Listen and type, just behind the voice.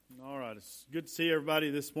right, it's good to see everybody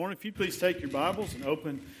this morning. If you please take your Bibles and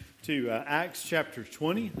open to Acts chapter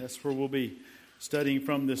 20. That's where we'll be studying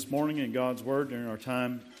from this morning in God's Word during our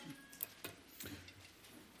time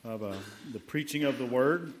of the preaching of the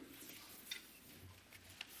Word.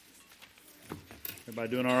 Everybody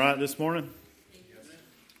doing all right this morning? Yes.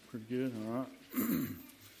 Pretty good, all right.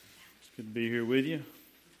 It's good to be here with you.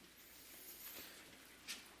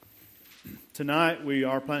 Tonight we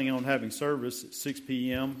are planning on having service at 6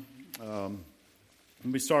 p.m.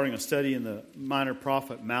 We'll be starting a study in the minor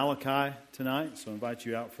prophet Malachi tonight, so I invite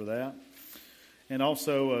you out for that. And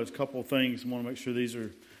also a couple of things, I want to make sure these are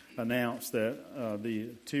announced, that the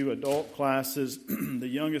two adult classes, the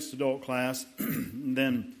youngest adult class, and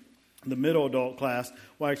then the middle adult class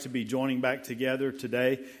will actually be joining back together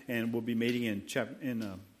today, and we'll be meeting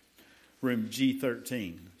in room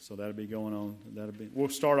G13. So that'll be going on. We'll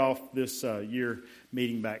start off this year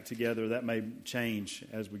meeting back together. That may change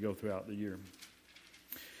as we go throughout the year.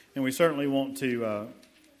 And we certainly want to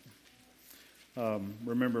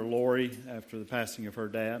remember Lori after the passing of her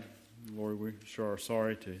dad. Lori, we sure are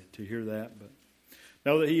sorry to hear that, but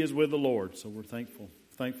know that he is with the Lord, so we're thankful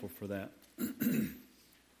for that.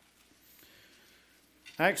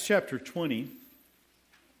 Acts chapter 20.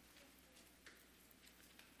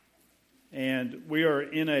 And we are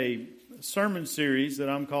in a sermon series that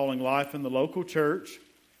I'm calling Life in the Local Church.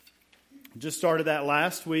 Just started that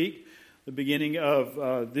last week, the beginning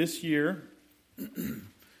of this year.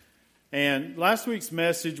 And last week's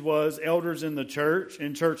message was Elders in the Church,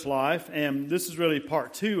 in church life. And this is really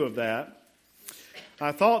part 2 of that.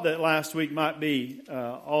 I thought that last week might be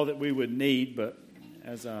all that we would need, but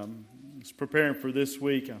as I was preparing for this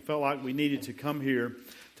week, I felt like we needed to come here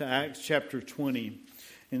to Acts chapter 20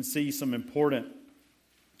 and see some important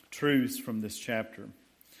truths from this chapter.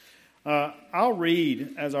 I'll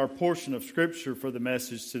read as our portion of Scripture for the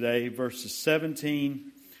message today, verses 17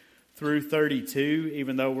 through 32,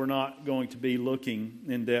 even though we're not going to be looking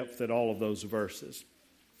in depth at all of those verses.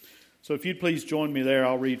 So if you'd please join me there,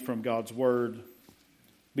 I'll read from God's Word,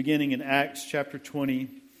 beginning in Acts chapter 20,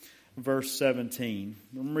 verse 17.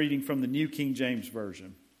 I'm reading from the New King James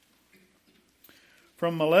Version.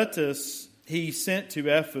 From Miletus he sent to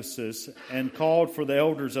Ephesus and called for the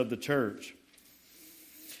elders of the church.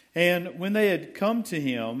 And when they had come to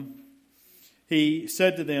him, he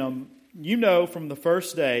said to them, "You know from the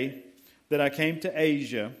first day that I came to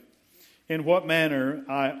Asia, in what manner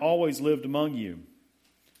I always lived among you,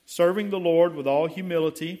 serving the Lord with all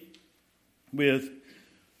humility, with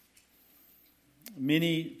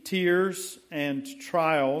many tears and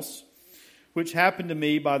trials, which happened to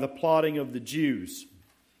me by the plotting of the Jews.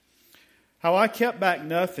 How I kept back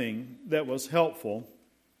nothing that was helpful,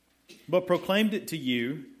 but proclaimed it to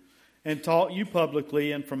you and taught you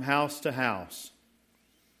publicly and from house to house,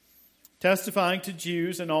 testifying to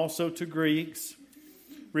Jews and also to Greeks,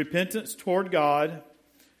 repentance toward God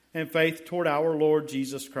and faith toward our Lord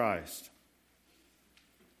Jesus Christ.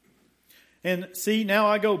 And see, now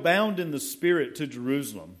I go bound in the Spirit to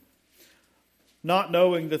Jerusalem, not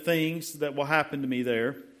knowing the things that will happen to me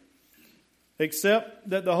there, except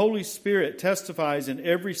that the Holy Spirit testifies in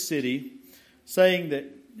every city, saying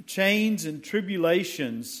that chains and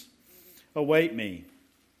tribulations await me.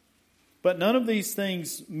 But none of these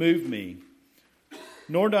things move me,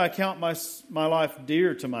 nor do I count my life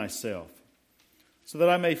dear to myself, so that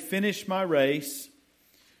I may finish my race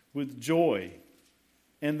with joy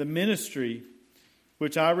and the ministry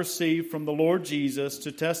which I received from the Lord Jesus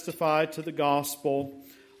to testify to the gospel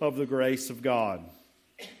of the grace of God."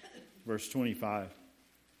 Verse 25.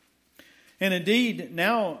 "And indeed,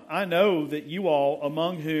 now I know that you all,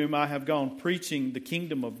 among whom I have gone preaching the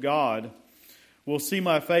kingdom of God, will see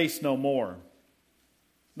my face no more.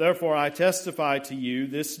 Therefore I testify to you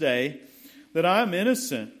this day that I am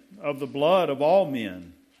innocent of the blood of all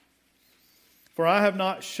men. For I have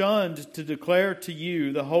not shunned to declare to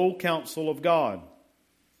you the whole counsel of God.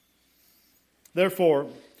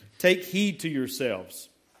 Therefore, take heed to yourselves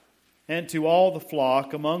and to all the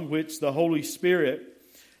flock among which the Holy Spirit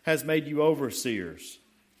has made you overseers,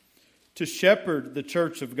 to shepherd the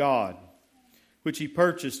church of God, which he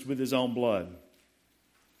purchased with his own blood.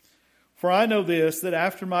 For I know this, that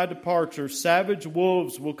after my departure, savage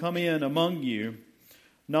wolves will come in among you,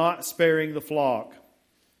 not sparing the flock.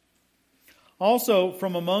 Also,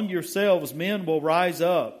 from among yourselves men will rise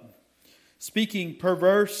up, speaking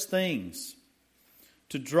perverse things,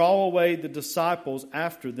 to draw away the disciples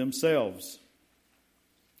after themselves.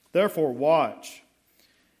 Therefore watch,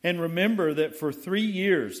 and remember that for 3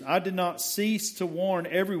 years I did not cease to warn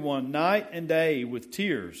everyone night and day with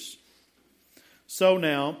tears. So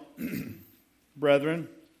now, brethren,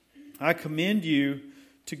 I commend you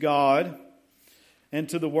to God and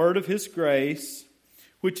to the word of His grace,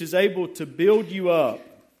 which is able to build you up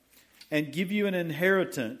and give you an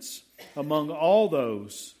inheritance among all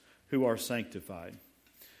those who are sanctified.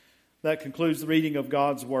 That concludes the reading of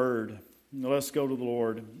God's word. Now let's go to the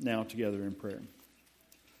Lord now together in prayer.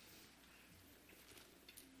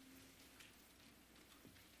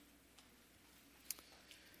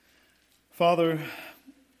 Father,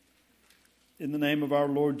 in the name of our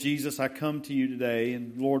Lord Jesus, I come to you today.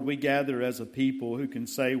 And Lord, we gather as a people who can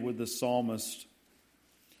say with the psalmist,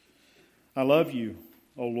 I love you,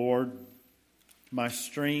 O Lord, my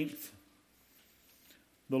strength.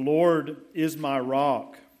 The Lord is my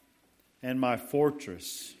rock and my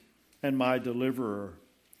fortress and my deliverer,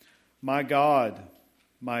 my God,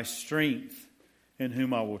 my strength, in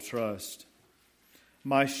whom I will trust,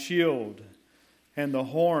 my shield and the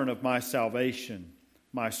horn of my salvation,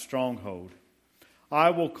 my stronghold. I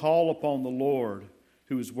will call upon the Lord,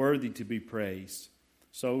 who is worthy to be praised.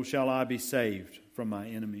 So shall I be saved from my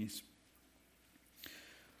enemies.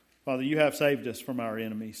 Father, you have saved us from our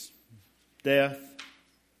enemies. Death,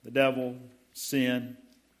 the devil, sin,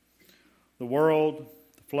 the world,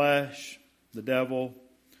 the flesh, the devil.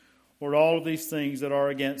 Lord, all of these things that are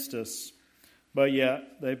against us, but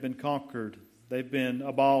yet they've been conquered. They've been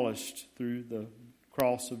abolished through the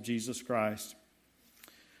cross of Jesus Christ.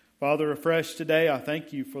 Father, afresh today, I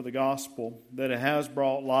thank you for the gospel, that it has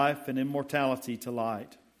brought life and immortality to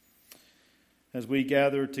light. As we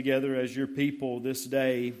gather together as your people this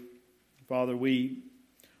day, Father,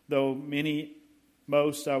 though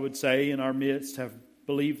most, I would say, in our midst have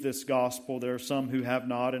believed this gospel, there are some who have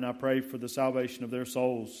not, and I pray for the salvation of their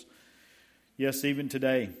souls. Yes, even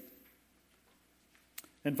today.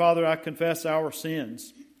 And Father, I confess our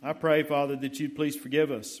sins. I pray, Father, that you'd please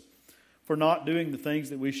forgive us for not doing the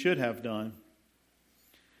things that we should have done.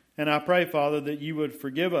 And I pray, Father, that you would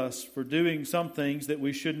forgive us for doing some things that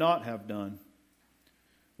we should not have done.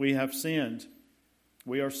 We have sinned.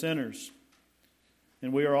 We are sinners.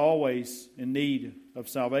 And we are always in need of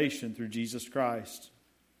salvation through Jesus Christ.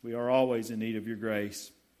 We are always in need of your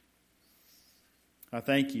grace. I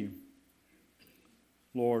thank you,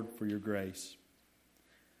 Lord, for your grace.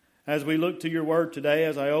 As we look to your word today,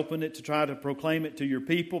 as I open it to try to proclaim it to your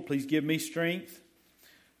people, please give me strength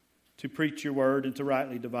to preach your word and to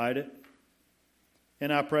rightly divide it.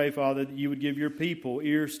 And I pray, Father, that you would give your people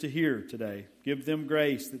ears to hear today. Give them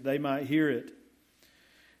grace that they might hear it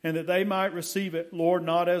and that they might receive it, Lord,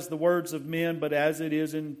 not as the words of men, but as it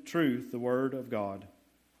is in truth, the word of God.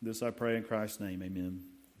 This I pray in Christ's name. Amen.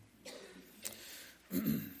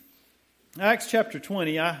 Acts chapter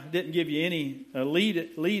 20, I didn't give you any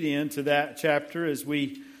lead in to that chapter as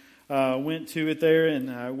we went to it there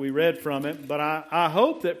and we read from it. But I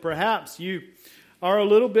hope that perhaps you are a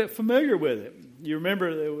little bit familiar with it. You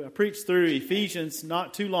remember I preached through Ephesians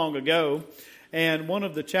not too long ago. And one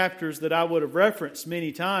of the chapters that I would have referenced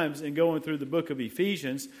many times in going through the book of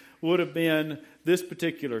Ephesians would have been this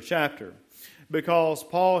particular chapter. Because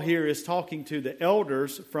Paul here is talking to the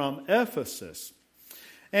elders from Ephesus.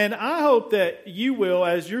 And I hope that you will,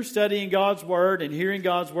 as you're studying God's Word and hearing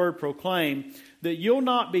God's Word proclaimed, that you'll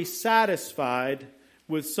not be satisfied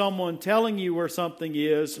with someone telling you where something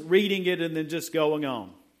is, reading it, and then just going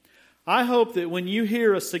on. I hope that when you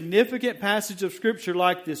hear a significant passage of Scripture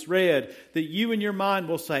like this read, that you in your mind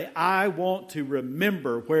will say, I want to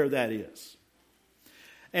remember where that is.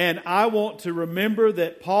 And I want to remember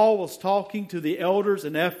that Paul was talking to the elders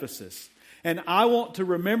in Ephesus. And I want to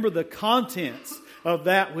remember the contents of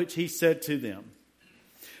that which he said to them.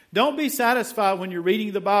 Don't be satisfied when you're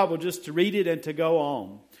reading the Bible just to read it and to go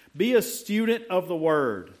on. Be a student of the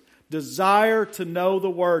Word. Desire to know the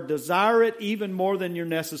Word. Desire it even more than your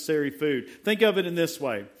necessary food. Think of it in this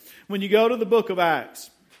way. When you go to the book of Acts,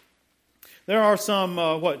 there are some,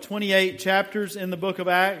 28 chapters in the book of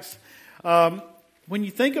Acts. When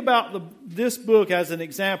you think about this book as an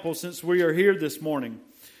example, since we are here this morning,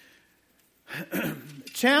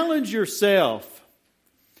 challenge yourself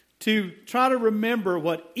to try to remember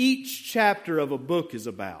what each chapter of a book is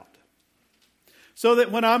about. So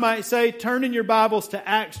that when I might say, turn in your Bibles to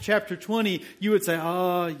Acts chapter 20, you would say,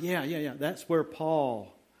 oh, yeah. That's where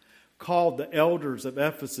Paul called the elders of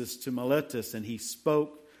Ephesus to Miletus and he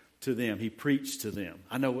spoke to them. He preached to them.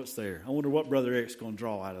 I know what's there. I wonder what Brother Eric's going to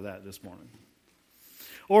draw out of that this morning.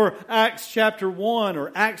 Or Acts chapter 1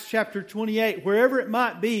 or Acts chapter 28, wherever it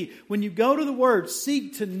might be, when you go to the Word,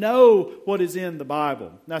 seek to know what is in the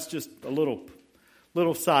Bible. That's just a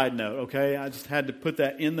little side note, okay? I just had to put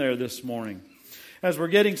that in there this morning. As we're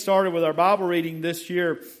getting started with our Bible reading this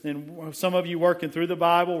year, and some of you working through the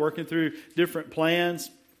Bible, working through different plans,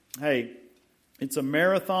 hey, it's a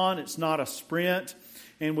marathon, it's not a sprint,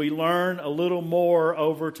 and we learn a little more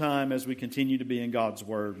over time as we continue to be in God's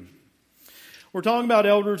Word. We're talking about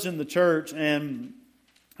elders in the church, and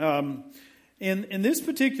in this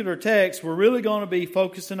particular text, we're really going to be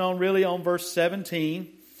focusing on verse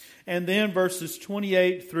 17, and then verses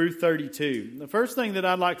 28 through 32. The first thing that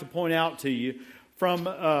I'd like to point out to you from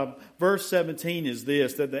verse 17 is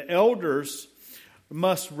this, that the elders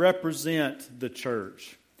must represent the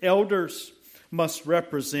church. Elders must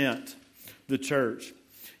represent the church.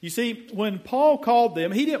 You see, when Paul called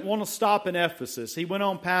them, he didn't want to stop in Ephesus. He went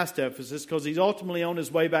on past Ephesus because he's ultimately on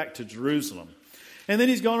his way back to Jerusalem. And then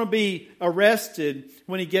he's going to be arrested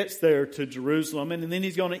when he gets there to Jerusalem. And then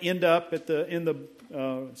he's going to end up in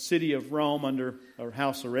the city of Rome under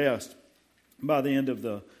house arrest by the end of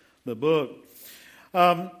the book.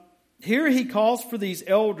 Here he calls for these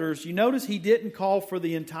elders. You notice he didn't call for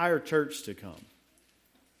the entire church to come.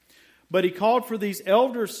 But he called for these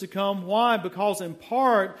elders to come. Why? Because in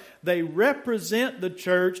part, they represent the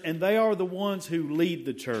church and they are the ones who lead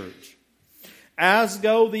the church. As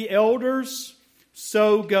go the elders,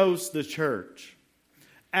 so goes the church.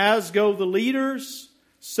 As go the leaders,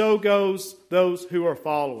 so goes those who are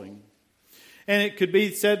following. And it could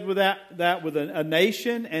be said with that with a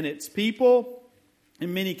nation and its people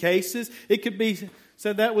in many cases. It could be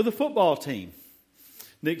said that with a football team.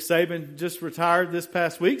 Nick Saban just retired this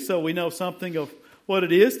past week, so we know something of what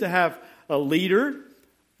it is to have a leader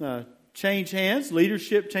change hands,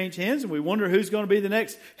 leadership change hands, and we wonder who's going to be the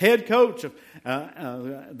next head coach of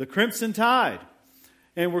the Crimson Tide.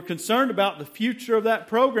 And we're concerned about the future of that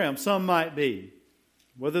program, some might be.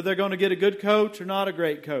 Whether they're going to get a good coach or not a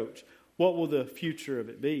great coach. What will the future of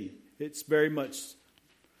it be? It's very much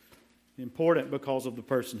important because of the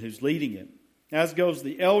person who's leading it. As goes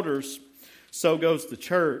the elders, so goes the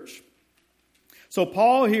church. So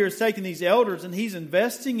Paul here is taking these elders and he's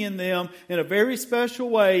investing in them in a very special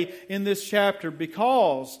way in this chapter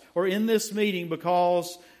in this meeting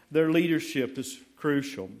because their leadership is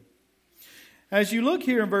crucial. As you look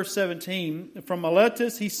here in verse 17, from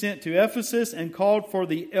Miletus he sent to Ephesus and called for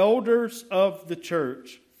the elders of the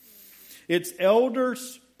church. It's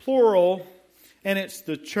elders plural and it's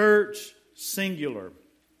the church singular.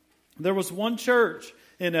 There was one church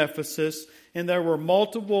in Ephesus, and there were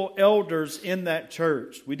multiple elders in that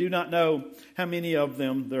church. We do not know how many of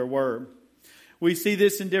them there were. We see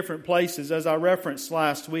this in different places, as I referenced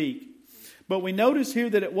last week. But we notice here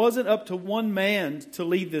that it wasn't up to one man to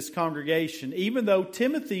lead this congregation, even though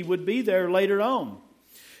Timothy would be there later on.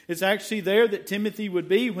 It's actually there that Timothy would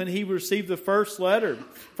be when he received the first letter,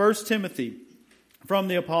 1 Timothy, from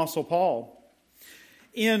the Apostle Paul.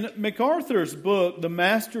 In MacArthur's book, The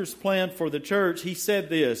Master's Plan for the Church, he said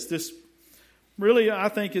this. This really, I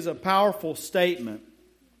think, is a powerful statement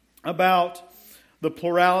about the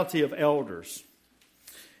plurality of elders.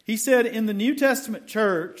 He said, in the New Testament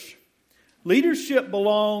church, leadership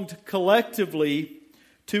belonged collectively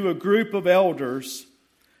to a group of elders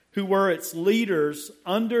who were its leaders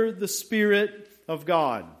under the Spirit of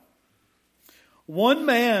God. One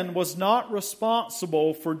man was not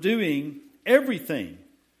responsible for doing everything.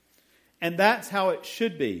 And that's how it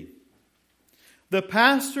should be. The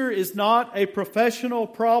pastor is not a professional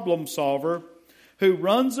problem solver who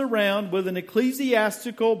runs around with an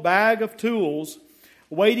ecclesiastical bag of tools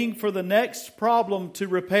waiting for the next problem to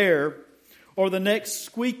repair or the next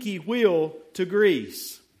squeaky wheel to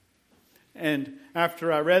grease. And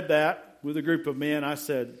after I read that with a group of men, I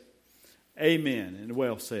said, amen, and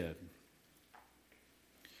well said.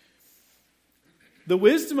 The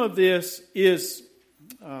wisdom of this is,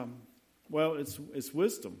 it's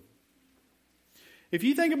wisdom. If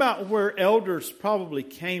you think about where elders probably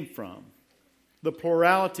came from, the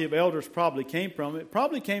plurality of elders probably came from, it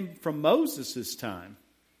probably came from Moses' time.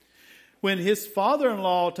 When his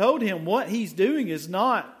father-in-law told him what he's doing is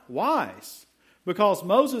not wise. Because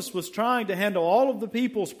Moses was trying to handle all of the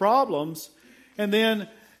people's problems. And then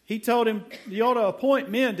he told him, you ought to appoint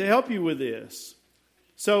men to help you with this.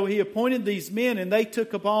 So he appointed these men and they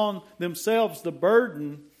took upon themselves the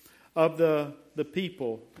burden of the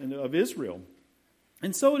people of Israel.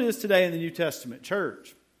 And so it is today in the New Testament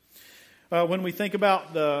church. When we think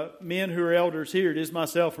about the men who are elders here, it is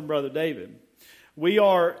myself and Brother David. We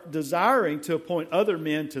are desiring to appoint other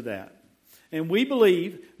men to that. And we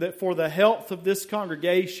believe that for the health of this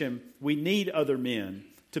congregation, we need other men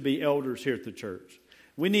to be elders here at the church.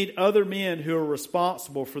 We need other men who are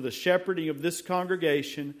responsible for the shepherding of this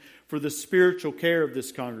congregation, for the spiritual care of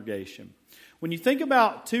this congregation. When you think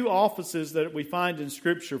about two offices that we find in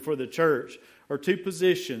Scripture for the church, or two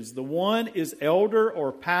positions. The one is elder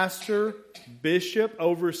or pastor, bishop,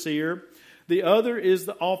 overseer. The other is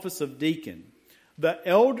the office of deacon. The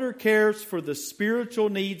elder cares for the spiritual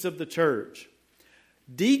needs of the church.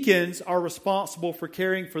 Deacons are responsible for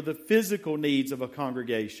caring for the physical needs of a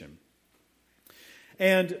congregation.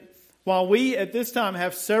 And while we at this time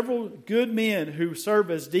have several good men who serve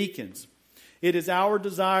as deacons, it is our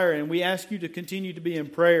desire, and we ask you to continue to be in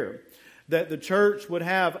prayer, that the church would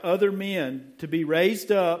have other men to be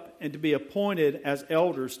raised up and to be appointed as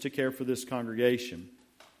elders to care for this congregation.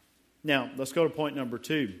 Now, let's go to point number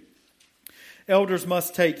 2. Elders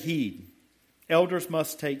must take heed. Elders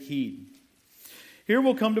must take heed. Here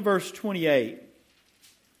we'll come to verse 28.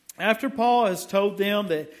 After Paul has told them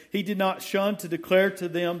that he did not shun to declare to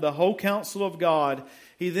them the whole counsel of God,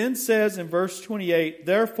 he then says in verse 28,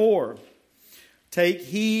 "Therefore, take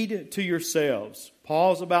heed to yourselves."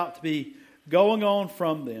 Paul's about to be going on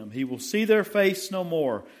from them. He will see their face no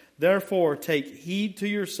more. "Therefore, take heed to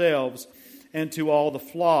yourselves and to all the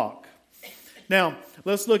flock." Now,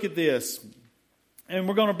 let's look at this. And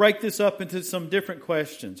we're going to break this up into some different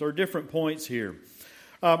questions or different points here.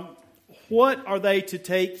 What are they to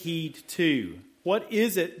take heed to? What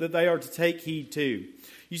is it that they are to take heed to?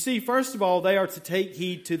 You see, first of all, they are to take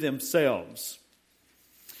heed to themselves.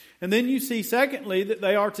 And then you see, secondly, that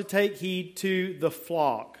they are to take heed to the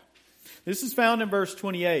flock. This is found in verse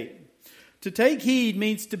 28. To take heed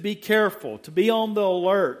means to be careful, to be on the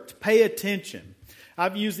alert, to pay attention.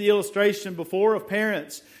 I've used the illustration before of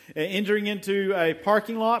parents entering into a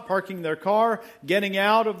parking lot, parking their car, getting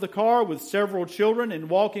out of the car with several children and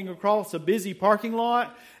walking across a busy parking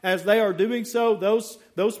lot. As they are doing so,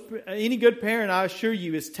 any good parent, I assure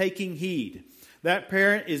you, is taking heed. That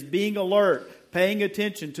parent is being alert, paying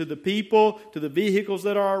attention to the people, to the vehicles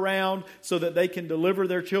that are around, so that they can deliver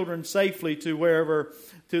their children safely to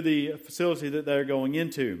the facility that they're going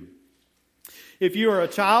into. If you are a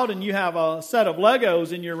child and you have a set of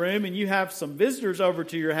Legos in your room and you have some visitors over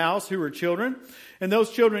to your house who are children, and those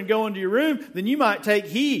children go into your room, then you might take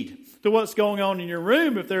heed to what's going on in your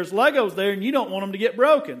room if there's Legos there and you don't want them to get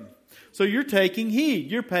broken. So you're taking heed.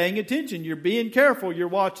 You're paying attention. You're being careful. You're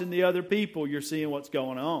watching the other people. You're seeing what's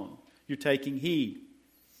going on. You're taking heed.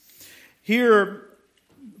 Here,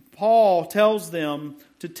 Paul tells them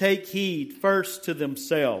to take heed first to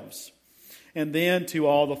themselves, and then to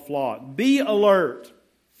all the flock. Be alert.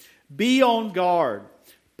 Be on guard.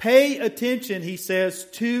 Pay attention, he says,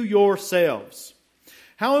 to yourselves.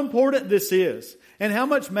 How important this is, and how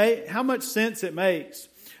much sense it makes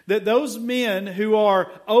that those men who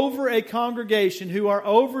are over a congregation, who are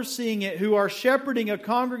overseeing it, who are shepherding a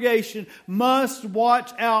congregation, must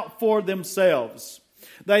watch out for themselves.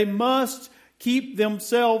 They must keep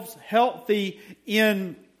themselves healthy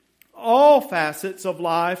in all facets of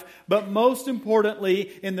life, but most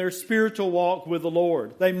importantly in their spiritual walk with the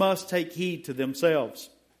Lord. They must take heed to themselves.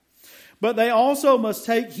 But they also must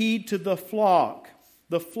take heed to the flock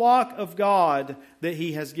of God that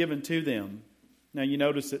He has given to them. Now you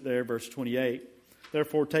notice it there, verse 28.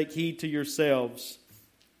 Therefore take heed to yourselves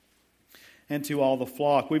and to all the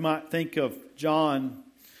flock. We might think of John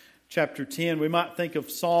chapter 10. We might think of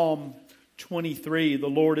Psalm 23, the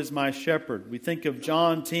Lord is my shepherd. We think of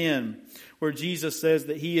John 10, where Jesus says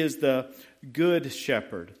that He is the good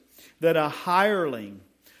shepherd, that a hireling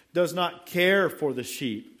does not care for the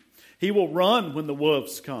sheep. He will run when the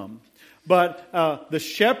wolves come. But the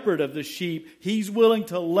shepherd of the sheep, He's willing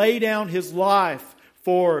to lay down His life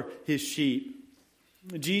for His sheep.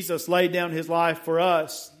 Jesus laid down His life for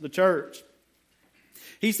us, the church.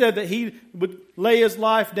 He said that He would lay His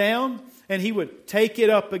life down and He would take it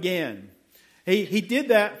up again. He did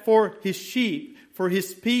that for His sheep, for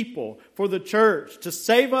His people, for the church, to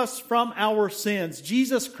save us from our sins.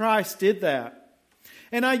 Jesus Christ did that.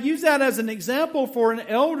 And I use that as an example for an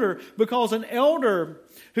elder, because an elder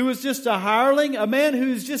who is just a hireling, a man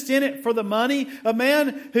who's just in it for the money, a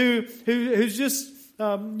man who's just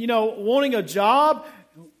wanting a job,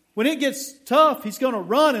 when it gets tough, he's going to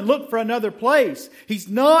run and look for another place. He's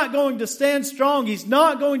not going to stand strong. He's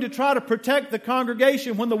not going to try to protect the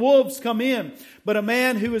congregation when the wolves come in. But a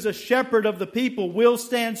man who is a shepherd of the people will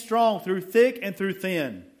stand strong through thick and through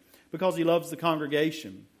thin, because he loves the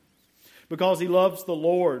congregation, because he loves the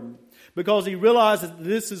Lord, because he realizes that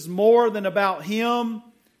this is more than about him,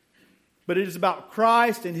 but it is about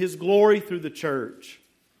Christ and His glory through the church.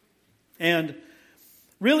 And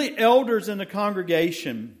really, elders in the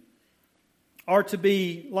congregation are to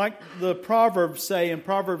be, like the Proverbs say in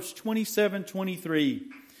Proverbs 27:23,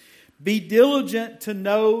 be diligent to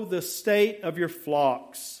know the state of your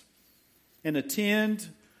flocks and attend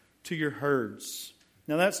to your herds.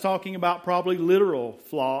 Now that's talking about probably literal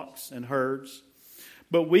flocks and herds.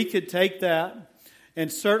 But we could take that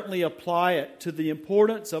and certainly apply it to the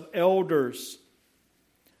importance of elders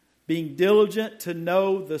being diligent to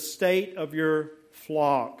know the state of your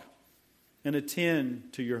flock and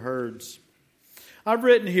attend to your herds. I've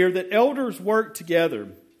written here that elders work together.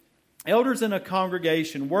 Elders in a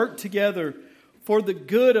congregation work together for the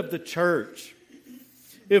good of the church.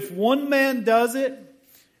 If one man does it,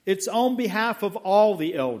 it's on behalf of all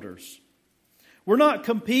the elders. We're not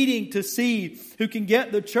competing to see who can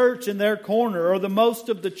get the church in their corner or the most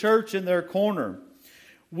of the church in their corner.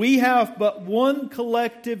 We have but one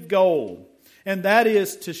collective goal, and that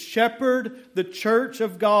is to shepherd the church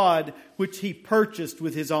of God, which He purchased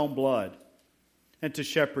with His own blood, and to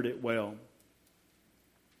shepherd it well.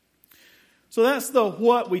 So that's the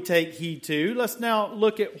what we take heed to. Let's now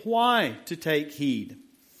look at why to take heed.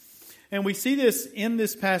 And we see this in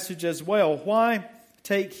this passage as well. Why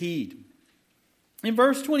take heed? In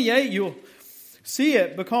verse 28, you'll see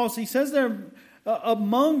it because he says there,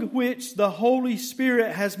 among which the Holy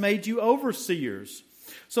Spirit has made you overseers.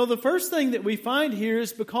 So the first thing that we find here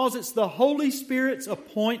is because it's the Holy Spirit's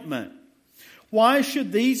appointment. Why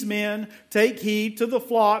should these men take heed to the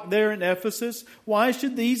flock there in Ephesus? Why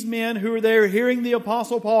should these men who are there hearing the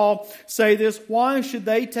Apostle Paul say this? Why should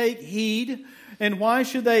they take heed? And why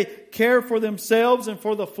should they care for themselves and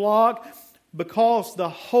for the flock? Because the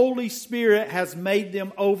Holy Spirit has made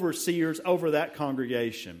them overseers over that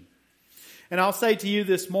congregation. And I'll say to you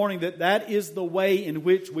this morning that that is the way in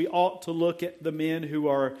which we ought to look at the men who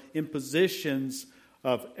are in positions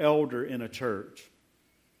of elder in a church.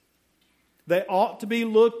 They ought to be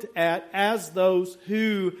looked at as those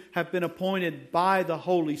who have been appointed by the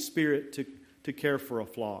Holy Spirit to care for a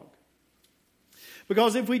flock.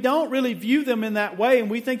 Because if we don't really view them in that way and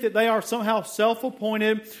we think that they are somehow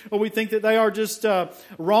self-appointed or we think that they are just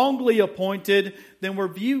wrongly appointed, then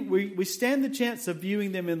we stand the chance of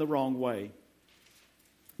viewing them in the wrong way.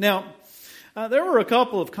 Now, there were a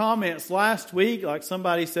couple of comments last week, like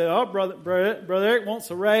somebody said, oh, Brother Eric wants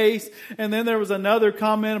a raise. And then there was another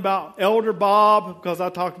comment about Elder Bob, because I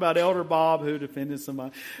talked about Elder Bob who defended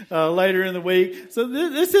somebody later in the week. So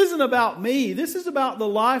this isn't about me. This is about the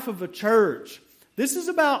life of a church. This is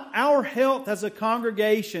about our health as a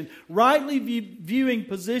congregation, rightly viewing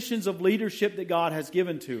positions of leadership that God has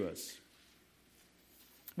given to us.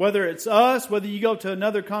 Whether it's us, whether you go to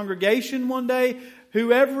another congregation one day,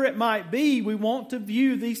 whoever it might be, we want to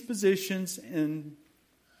view these positions in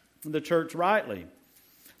the church rightly.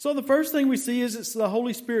 So the first thing we see is it's the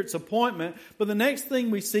Holy Spirit's appointment, but the next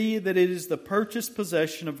thing we see that it is the purchased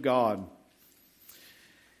possession of God.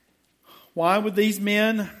 Why would these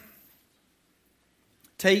men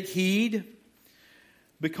take heed?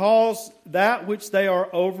 Because that which they are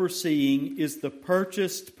overseeing is the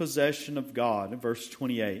purchased possession of God. In verse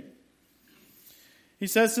 28. He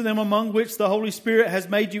says to them, among which the Holy Spirit has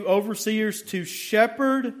made you overseers to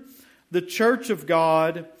shepherd the church of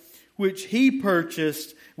God, which He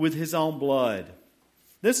purchased with His own blood.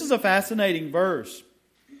 This is a fascinating verse.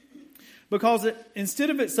 Because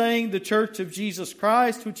instead of it saying the church of Jesus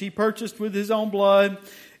Christ, which He purchased with His own blood,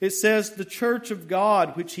 it says the church of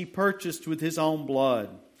God, which He purchased with His own blood.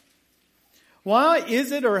 Why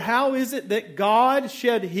is it or how is it that God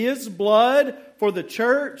shed His blood for the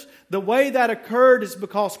church? The way that occurred is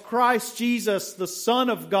because Christ Jesus, the Son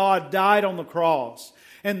of God, died on the cross.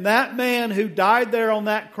 And that man who died there on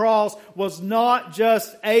that cross was not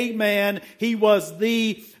just a man, He was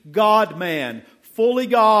the God-man. Fully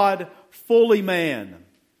God, fully man.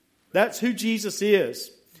 That's who Jesus is.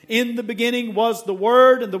 In the beginning was the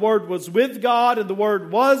Word, and the Word was with God, and the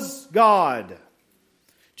Word was God.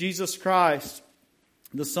 Jesus Christ,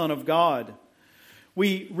 the Son of God.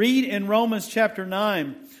 We read in Romans chapter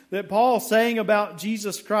 9 that Paul saying about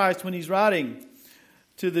Jesus Christ when he's writing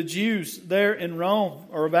to the Jews there in Rome,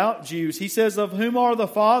 or about Jews, he says, of whom are the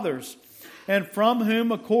fathers, and from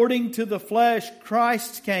whom according to the flesh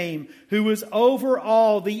Christ came, who is over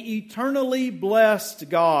all, the eternally blessed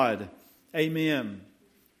God. Amen.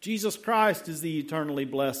 Jesus Christ is the eternally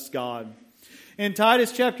blessed God. In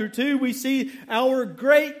Titus chapter 2, we see our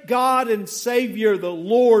great God and Savior, the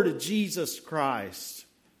Lord Jesus Christ.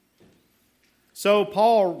 So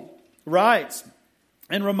Paul writes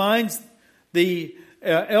and reminds the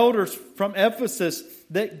elders from Ephesus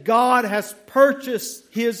that God has purchased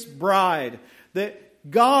His bride, that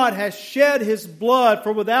God has shed His blood,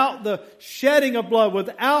 for without the shedding of blood,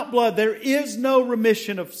 without blood, there is no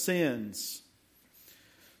remission of sins.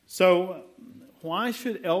 So, why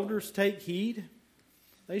should elders take heed?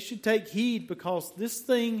 They should take heed because this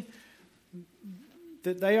thing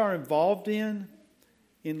that they are involved in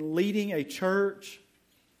in leading a church.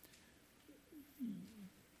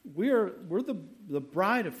 We're the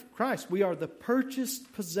bride of Christ. We are the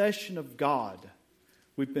purchased possession of God.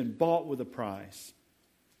 We've been bought with a price.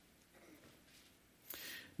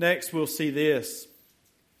 Next, we'll see this.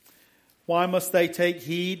 Why must they take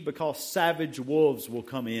heed? Because savage wolves will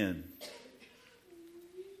come in.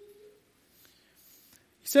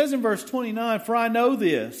 He says in verse 29, "For I know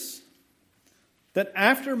this, that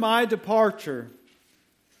after my departure,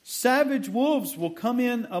 savage wolves will come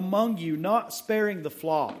in among you, not sparing the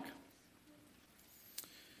flock."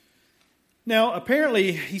 Now,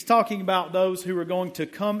 apparently, he's talking about those who are going to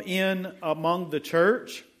come in among the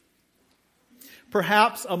church,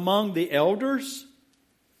 perhaps among the elders,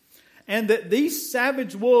 and that these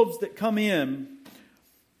savage wolves that come in,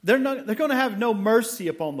 they're going to have no mercy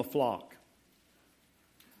upon the flock.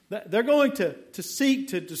 They're going to seek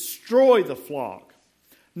to destroy the flock,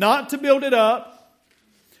 not to build it up,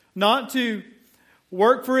 not to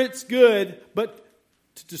work for its good, but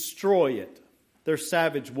to destroy it. They're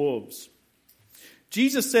savage wolves.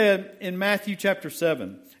 Jesus said in Matthew chapter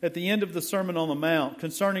 7, at the end of the Sermon on the Mount,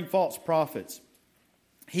 concerning false prophets,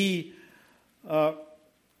 He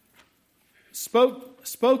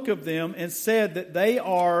spoke of them and said that they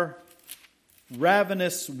are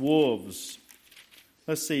ravenous wolves.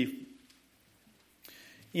 Let's see.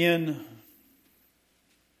 In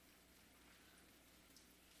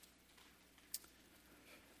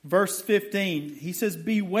verse 15, he says,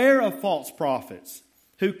 "Beware of false prophets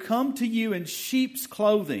who come to you in sheep's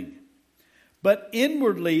clothing, but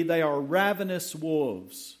inwardly they are ravenous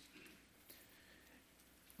wolves."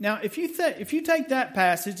 Now, if you take that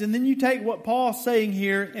passage and then you take what Paul's saying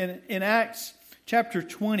here in Acts chapter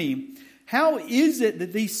 20, how is it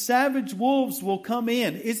that these savage wolves will come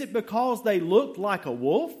in? Is it because they looked like a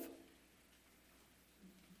wolf?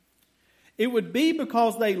 It would be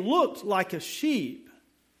because they looked like a sheep.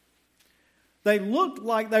 They looked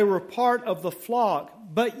like they were part of the flock,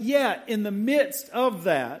 but yet in the midst of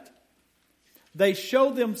that, they show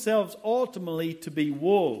themselves ultimately to be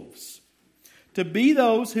wolves, to be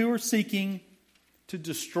those who are seeking to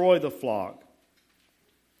destroy the flock.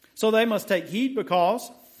 So they must take heed because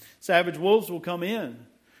savage wolves will come in.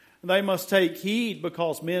 They must take heed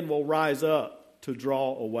because men will rise up to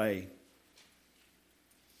draw away.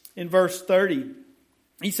 In verse 30,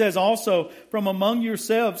 he says also, "From among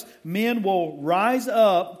yourselves men will rise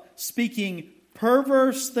up speaking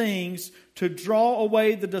perverse things to draw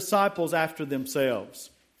away the disciples after themselves."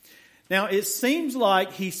 Now it seems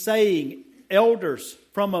like he's saying, elders,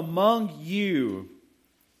 from among you,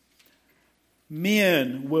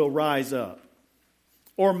 men will rise up.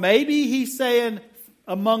 Or maybe he's saying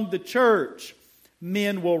among the church,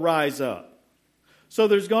 men will rise up. So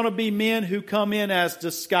there's going to be men who come in as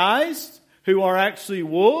disguised, who are actually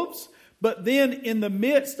wolves. But then in the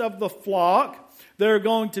midst of the flock, there are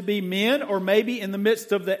going to be men, or maybe in the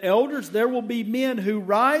midst of the elders, there will be men who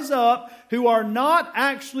rise up, who are not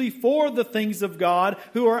actually for the things of God,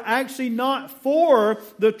 who are actually not for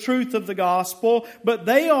the truth of the gospel, but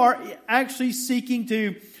they are actually seeking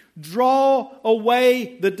to draw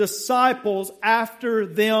away the disciples after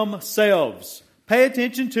themselves. Pay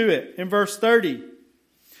attention to it in verse 30.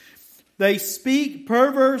 They speak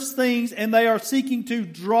perverse things and they are seeking to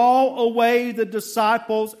draw away the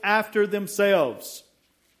disciples after themselves.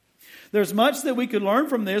 There's much that we could learn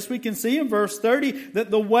from this. We can see in verse 30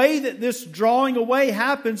 that the way that this drawing away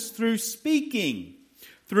happens through speaking,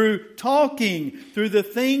 through talking, through the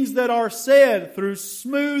things that are said, through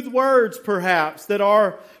smooth words perhaps that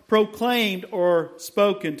are proclaimed or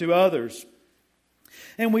spoken to others.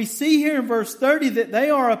 And we see here in verse 30 that they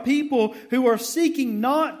are a people who are seeking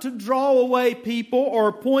not to draw away people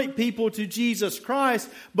or point people to Jesus Christ,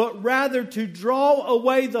 but rather to draw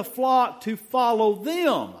away the flock to follow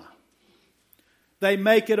them. They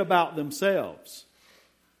make it about themselves.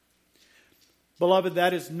 Beloved,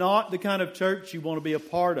 that is not the kind of church you want to be a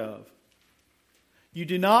part of. You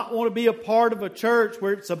do not want to be a part of a church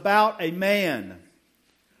where it's about a man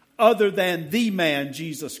other than the man,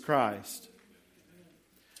 Jesus Christ.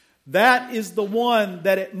 That is the one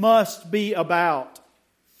that it must be about.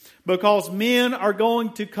 Because men are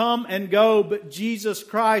going to come and go, but Jesus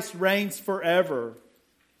Christ reigns forever.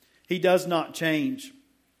 He does not change.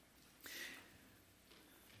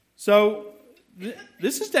 So,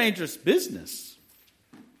 this is dangerous business.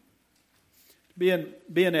 Be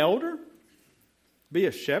an elder, be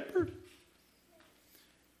a shepherd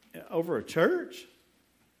over a church.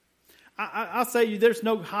 I'll say you, there's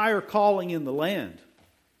no higher calling in the land,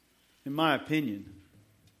 in my opinion.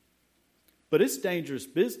 But it's dangerous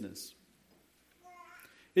business.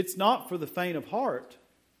 It's not for the faint of heart.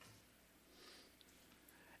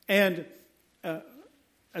 And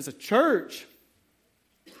as a church,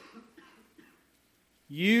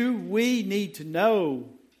 we need to know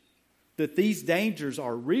that these dangers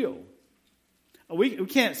are real. We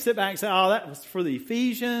can't sit back and say, oh, that was for the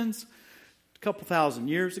Ephesians a couple thousand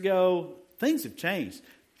years ago. Things have changed.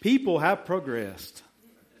 People have progressed.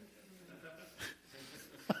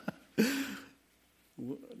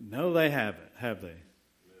 No, they haven't, have they?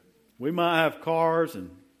 We might have cars and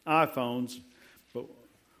iPhones,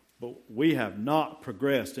 but we have not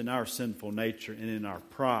progressed in our sinful nature and in our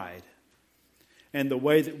pride and the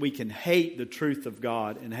way that we can hate the truth of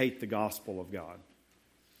God and hate the gospel of God.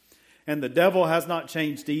 And the devil has not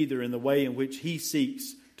changed either in the way in which he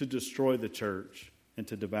seeks to destroy the church and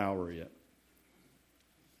to devour it.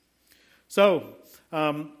 So,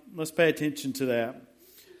 let's pay attention to that.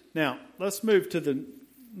 Now, let's move to the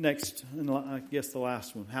next, and I guess the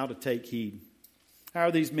last one, how to take heed. How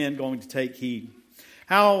are these men going to take heed?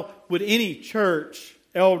 How would any church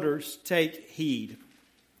elders take heed?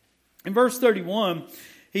 In verse 31,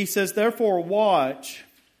 he says, therefore watch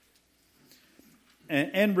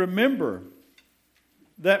and remember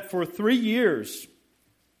that for 3 years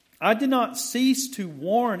I did not cease to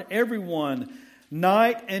warn everyone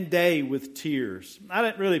night and day with tears. I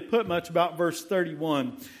didn't really put much about verse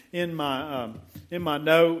 31 in my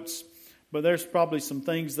notes, but there's probably some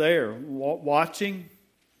things there. Watching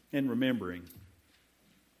and remembering.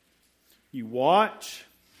 You watch.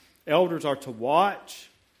 Elders are to watch,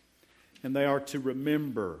 and they are to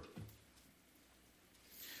remember.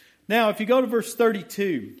 Now, if you go to verse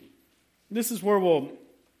 32, this is where we'll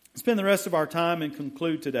spend the rest of our time and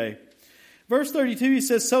conclude today. Verse 32, he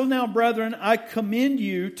says, so now, brethren, I commend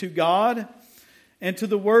you to God and to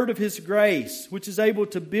the word of His grace, which is able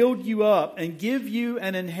to build you up and give you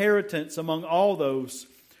an inheritance among all those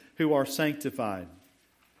who are sanctified.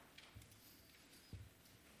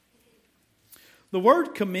 The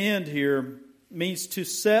word commend here means to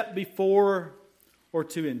set before or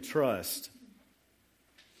to entrust.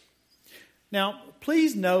 Now,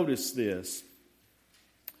 please notice this.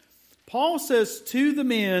 Paul says to the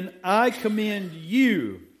men, I commend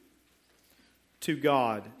you to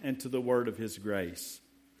God and to the word of His grace.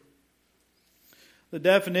 The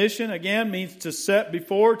definition, again, means to set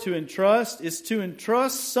before, to entrust. Is to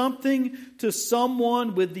entrust something to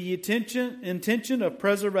someone with the intention of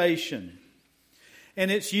preservation.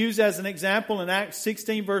 And it's used as an example in Acts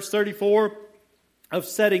 16, verse 34, of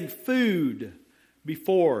setting food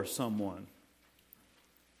before someone.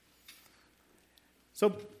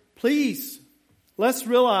 So please, let's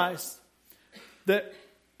realize that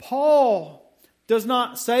Paul does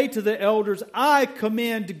not say to the elders, I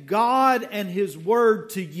commend God and His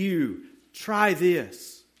word to you. Try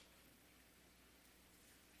this.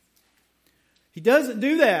 He doesn't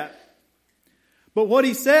do that. But what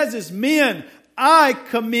he says is, men, I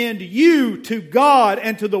commend you to God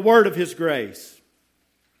and to the word of His grace.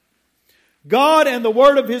 God and the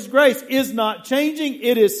word of His grace is not changing.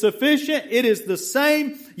 It is sufficient. It is the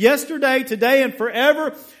same yesterday, today, and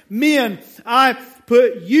forever. Men, I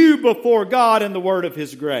put you before God and the word of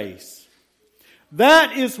His grace.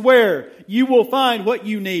 That is where you will find what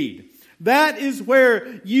you need. That is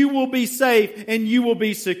where you will be safe and you will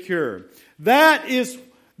be secure. That is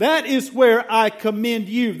where I commend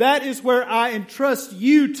you. That is where I entrust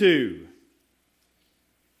you to.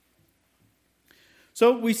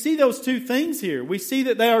 So we see those two things here. We see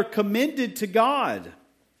that they are commended to God.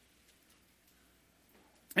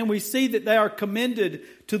 And we see that they are commended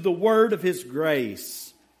to the word of His grace.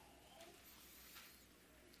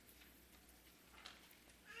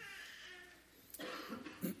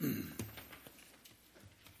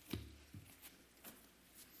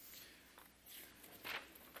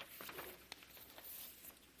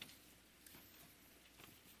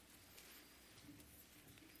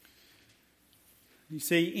 You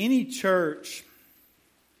see, any church,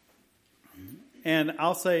 and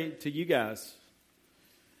I'll say to you guys,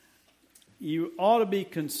 you ought to be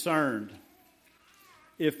concerned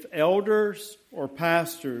if elders or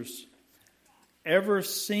pastors ever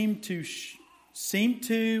seem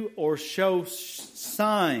to or show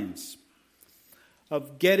signs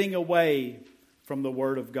of getting away from the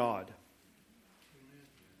Word of God.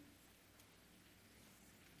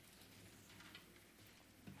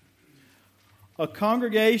 A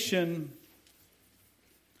congregation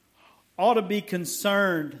ought to be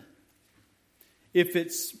concerned if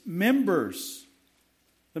its members,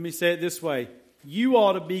 let me say it this way, you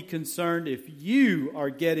ought to be concerned if you are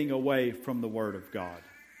getting away from the Word of God.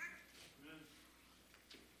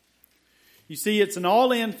 You see, it's an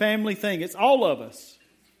all-in family thing. It's all of us.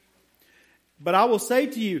 But I will say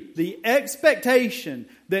to you, the expectation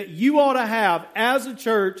that you ought to have as a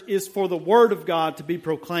church is for the Word of God to be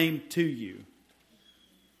proclaimed to you.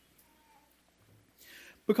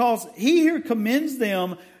 Because He here commends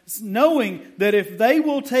them, knowing that if they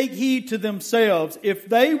will take heed to themselves, if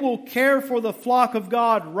they will care for the flock of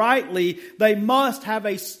God rightly, they must have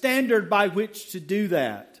a standard by which to do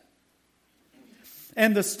that.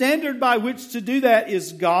 And the standard by which to do that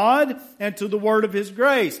is God and to the Word of His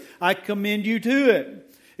grace. I commend you to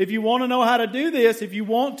it. If you want to know how to do this, if you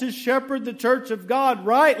want to shepherd the church of God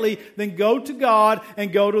rightly, then go to God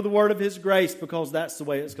and go to the Word of His grace, because that's the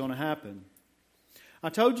way it's going to happen. I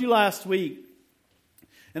told you last week,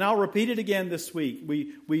 and I'll repeat it again this week,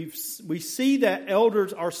 we see that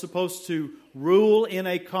elders are supposed to rule in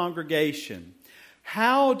a congregation.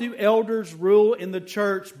 How do elders rule in the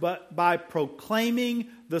church but by proclaiming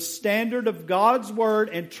the standard of God's Word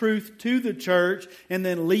and truth to the church, and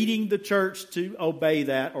then leading the church to obey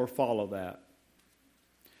that or follow that?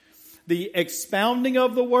 The expounding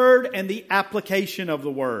of the Word and the application of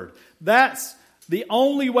the Word. That's the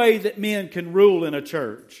only way that men can rule in a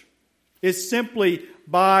church, is simply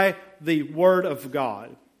by the Word of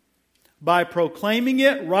God. By proclaiming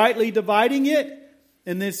it, rightly dividing it,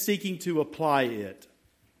 and then seeking to apply it.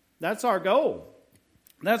 That's our goal.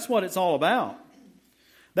 That's what it's all about.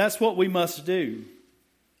 That's what we must do.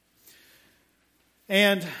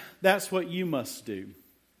 And that's what you must do.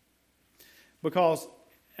 Because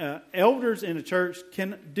elders in a church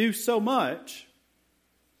can do so much,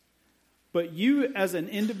 but you as an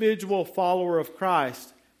individual follower of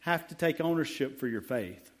Christ have to take ownership for your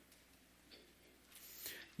faith.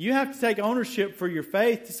 You have to take ownership for your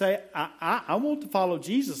faith to say, I want to follow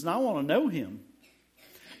Jesus and I want to know Him.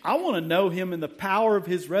 I want to know Him in the power of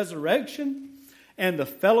His resurrection and the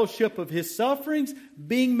fellowship of His sufferings,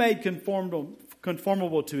 being made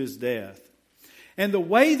conformable to His death. And the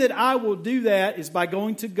way that I will do that is by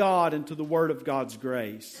going to God and to the Word of God's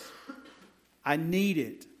grace. I need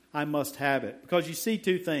it. I must have it. Because you see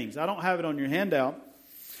two things. I don't have it on your handout,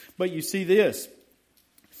 but you see this.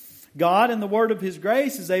 God and the Word of His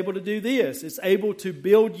grace is able to do this. It's able to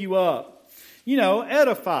build you up.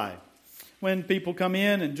 Edify. When people come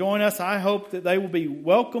in and join us, I hope that they will be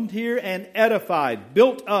welcomed here and edified,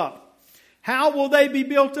 built up. How will they be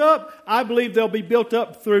built up? I believe they'll be built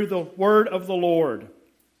up through the Word of the Lord.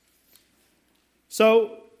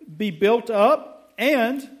 So, be built up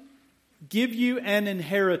and give you an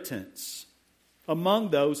inheritance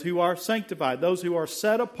among those who are sanctified, those who are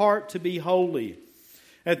set apart to be holy.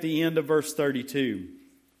 At the end of verse 32.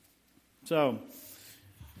 So,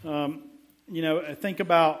 think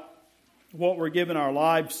about what we're giving our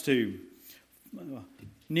lives to.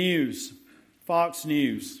 News, Fox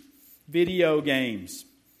News, video games,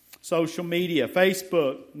 social media,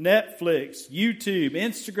 Facebook, Netflix, YouTube,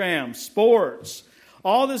 Instagram, sports,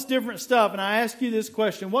 all this different stuff. And I ask you this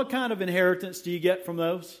question, what kind of inheritance do you get from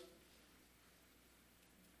those?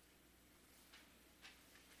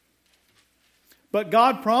 But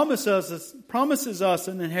God promises us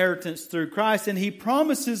an inheritance through Christ, and He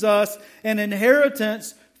promises us an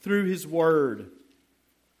inheritance through His Word.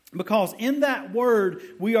 Because in that Word,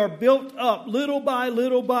 we are built up little by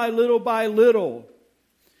little by little by little.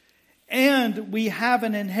 And we have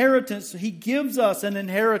an inheritance. He gives us an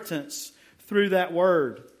inheritance through that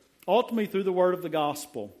Word. Ultimately through the Word of the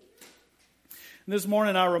Gospel. And this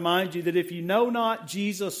morning I remind you that if you know not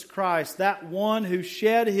Jesus Christ, that one who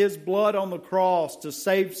shed His blood on the cross to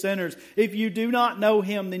save sinners, if you do not know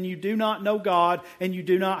Him, then you do not know God and you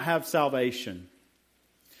do not have salvation.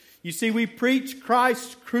 You see, we preach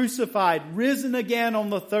Christ crucified, risen again on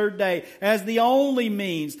the third day as the only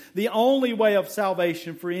means, the only way of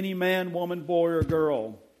salvation for any man, woman, boy, or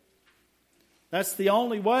girl. That's the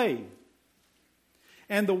only way.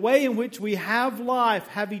 And the way in which we have life,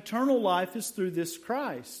 have eternal life, is through this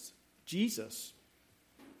Christ, Jesus.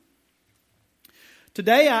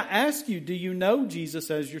 Today I ask you, do you know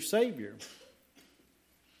Jesus as your Savior?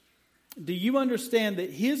 Do you understand that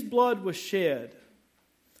His blood was shed?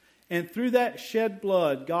 And through that shed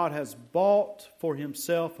blood, God has bought for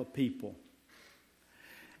Himself a people.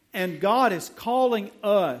 And God is calling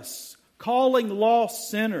us, calling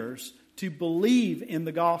lost sinners to believe in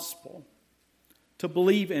the gospel. To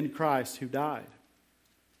believe in Christ who died.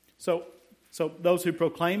 So those who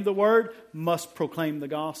proclaim the Word must proclaim the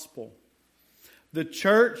gospel. The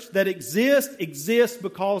church that exists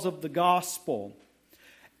because of the gospel.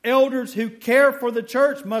 Elders who care for the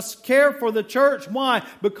church must care for the church. Why?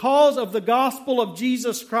 Because of the gospel of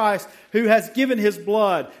Jesus Christ, who has given His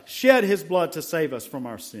blood, shed His blood to save us from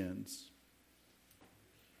our sins.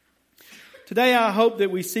 Today I hope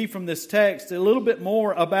that we see from this text a little bit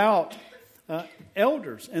more about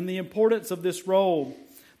elders and the importance of this role,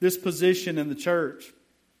 this position in the church.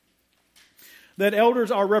 That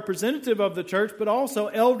elders are representative of the church, but also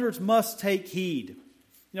elders must take heed.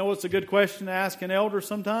 You know what's a good question to ask an elder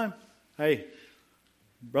sometime? Hey,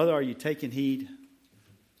 brother, are you taking heed?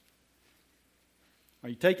 Are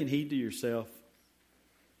you taking heed to yourself?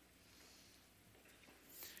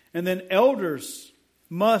 And then elders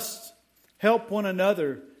must help one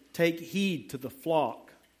another take heed to the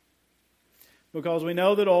flock. Because we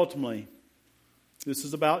know that ultimately this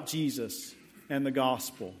is about Jesus and the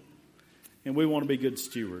gospel. And we want to be good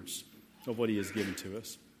stewards of what He has given to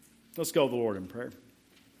us. Let's go to the Lord in prayer.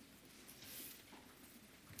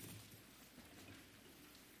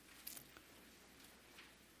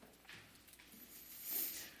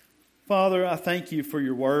 Father, I thank You for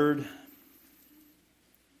Your word.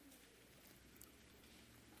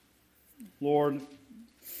 Lord,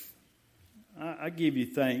 I give You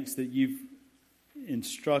thanks that You've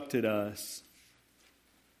instructed us.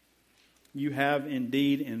 You have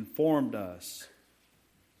indeed informed us.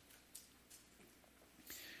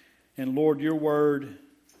 And Lord, Your word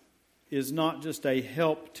is not just a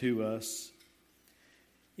help to us.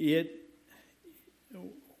 We,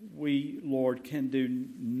 Lord, can do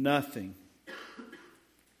nothing.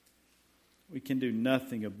 We can do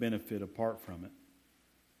nothing of benefit apart from it.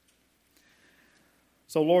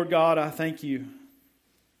 So, Lord God, I thank You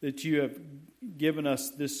that You have given us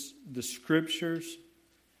the Scriptures.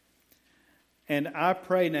 And I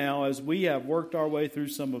pray now, as we have worked our way through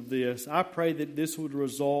some of this, I pray that this would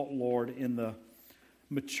result, Lord, in the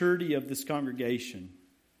maturity of this congregation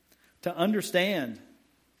to understand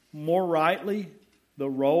more rightly the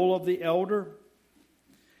role of the elder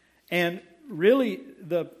and really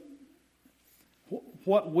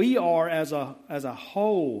what we are as a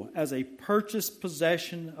whole, as a purchased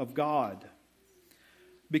possession of God,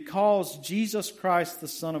 because Jesus Christ, the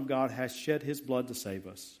Son of God, has shed His blood to save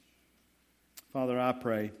us. Father, I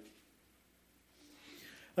pray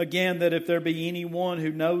again that if there be anyone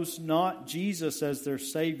who knows not Jesus as their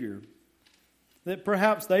Savior, that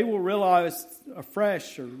perhaps they will realize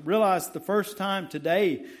afresh or realize the first time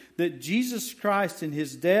today that Jesus Christ in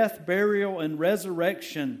His death, burial, and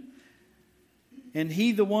resurrection, and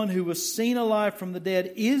He, the one who was seen alive from the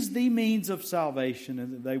dead, is the means of salvation,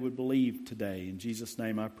 and that they would believe today. In Jesus'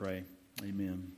 name I pray. Amen.